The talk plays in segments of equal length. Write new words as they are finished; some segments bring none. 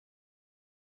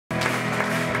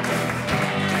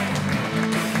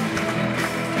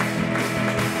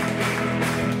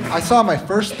I saw my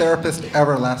first therapist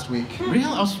ever last week. Really?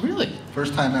 Oh, really?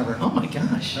 First time ever. Oh my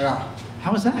gosh. Yeah.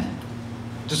 How was that?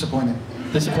 Disappointing.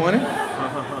 Disappointing?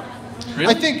 Really?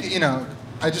 I think, you know,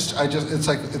 it's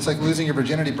like losing your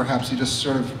virginity perhaps. You just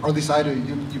sort of, or at least I do,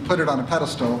 you put it on a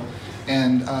pedestal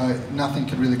and nothing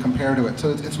could really compare to it.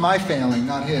 So it's my failing,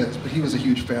 not his, but he was a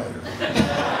huge failure.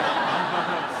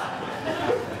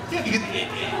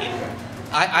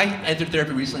 I entered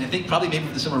therapy recently, I think probably maybe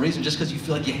for the similar reason, just because you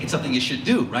feel like it's something you should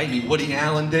do, right? I mean, Woody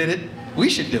Allen did it. We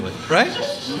should do it, right?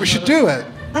 We should do it.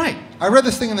 Right. I read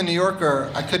this thing in the New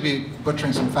Yorker, I could be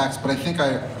butchering some facts, but I think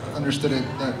I understood it,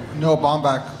 that Noah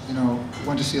Baumbach, you know,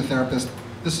 went to see a therapist.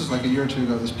 This is like a year or two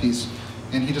ago, this piece.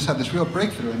 And he just had this real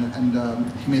breakthrough,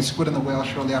 and he made Squid and the Whale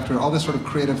shortly after. All this sort of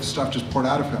creative stuff just poured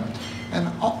out of him.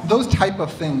 And those type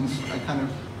of things, I kind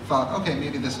of thought, okay,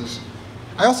 maybe this is...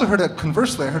 I also heard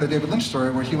conversely, I heard a David Lynch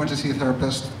story where he went to see a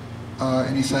therapist,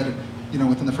 and he said, you know,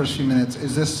 within the first few minutes,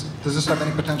 does this have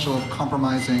any potential of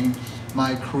compromising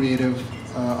my creative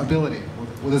ability?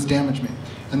 Will this damage me?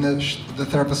 And the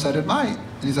therapist said it might.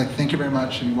 And he's like, thank you very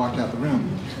much, and he walked out the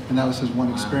room. And that was his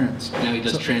one experience. Now he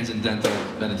does transcendental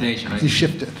meditation, right? He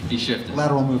shifted. He shifted.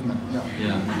 Lateral movement, yeah.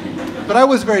 Yeah. But I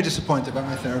was very disappointed by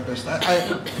my therapist.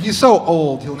 He's so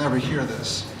old, he'll never hear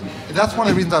this. That's one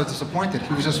of the reasons I was disappointed.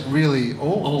 He was just really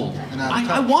old. Old. And out of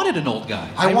touch. I wanted an old guy.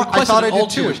 I requested thought I an did old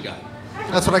too. Jewish guy.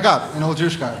 That's what I got, an old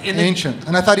Jewish guy, ancient.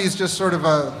 And I thought he's just sort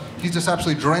of he's just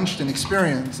absolutely drenched in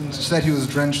experience, and instead he was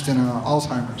drenched in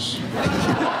Alzheimer's.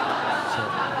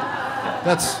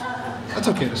 That's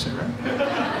okay to say, right?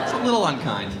 It's a little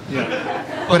unkind.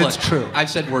 Yeah. But it's true. I've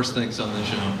said worse things on this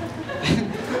show.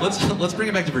 let's bring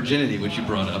it back to virginity, which you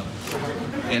brought up.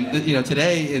 And you know,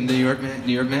 today in New York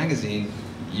Magazine,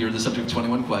 you're the subject of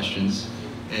 21 questions,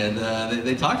 and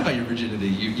they talked about your virginity.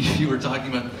 You were talking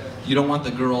about you don't want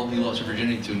the girl you lost your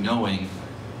virginity to knowing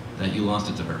that you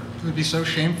lost it to her. It would be so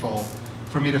shameful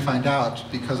for me to find out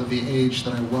because of the age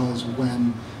that I was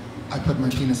when I put my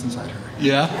penis inside her.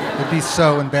 Yeah? It'd be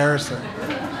so embarrassing.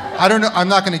 I don't know, I'm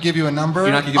not going to give you a number.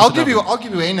 You're not gonna give us a number. I'll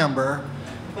give you a number,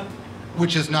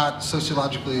 which is not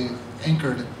sociologically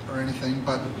anchored or anything,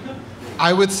 but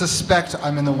I would suspect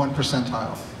I'm in the 1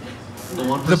 percentile. The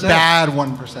 1%? The bad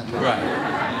 1 percentile. Right.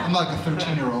 I'm like a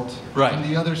 13-year-old. Right. On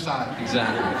the other side.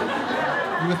 Exactly.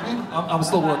 You with me? I'm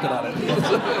still working on it.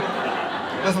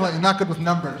 Doesn't like, not good with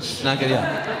numbers. Not good,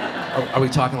 yeah. Are we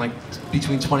talking like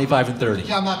between 25 and 30?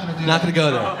 Yeah, I'm not going to do Not that. going to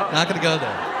go there. Not going to go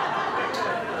there.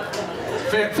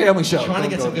 Family show. Trying to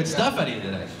get some good stuff out of you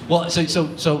today. Well,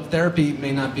 so therapy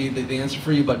may not be the answer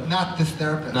for you, but... Not this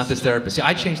therapist. Not this therapist. See,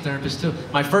 I changed therapists too.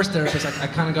 My first therapist, I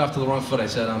kind of got off to the wrong foot. I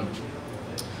said,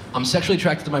 I'm sexually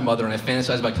attracted to my mother and I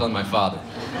fantasize about killing my father.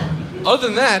 Other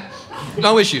than that,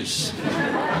 no issues.